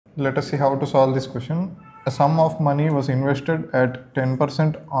Let us see how to solve this question. A sum of money was invested at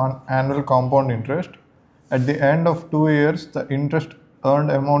 10% on annual compound interest. At the end of 2 years, the interest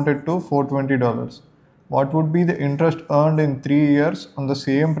earned amounted to $420. What would be the interest earned in 3 years on the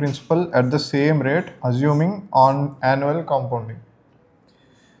same principal at the same rate, assuming on annual compounding?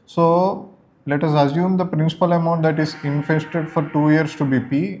 So let us assume the principal amount that is invested for 2 years to be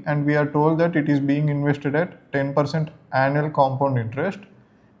P, and we are told that it is being invested at 10% annual compound interest,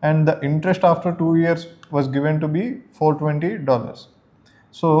 and the interest after 2 years was given to be $420.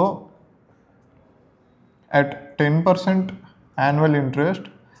 So at 10% annual interest,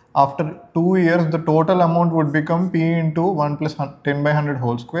 after 2 years the total amount would become P into 1 plus 10 by 100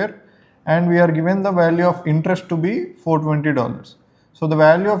 whole square, and we are given the value of interest to be $420. So the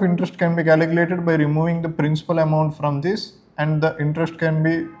value of interest can be calculated by removing the principal amount from this, and the interest can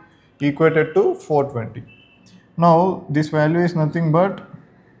be equated to 420. Now this value is nothing but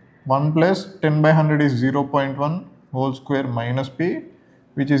 1 plus 10 by 100 is 0.1 whole square minus P,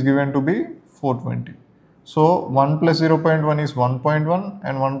 which is given to be 420. So 1 plus 0.1 is 1.1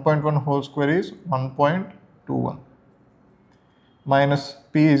 and 1.1 whole square is 1.21 minus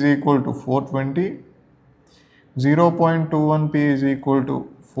P is equal to 420. 0.21 P is equal to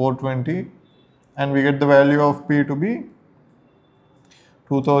 420, and we get the value of P to be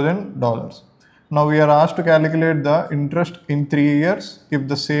 $2,000. Now we are asked to calculate the interest in 3 years if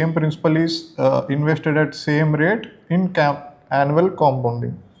the same principal is invested at same rate in annual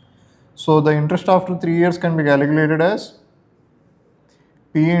compounding. So the interest after 3 years can be calculated as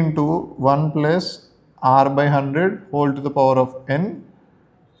P into 1 plus R by 100 whole to the power of n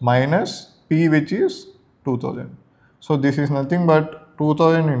minus P, which is 2000. So this is nothing but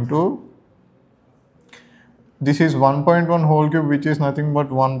 2000 into, this is 1.1 whole cube, which is nothing but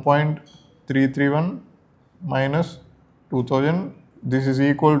 1.331 minus 2000. This is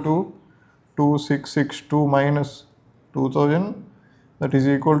equal to 2662 minus 2000, that is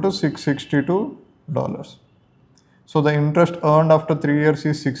equal to $662. So the interest earned after 3 years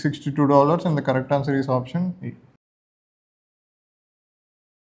is $662, and the correct answer is option E.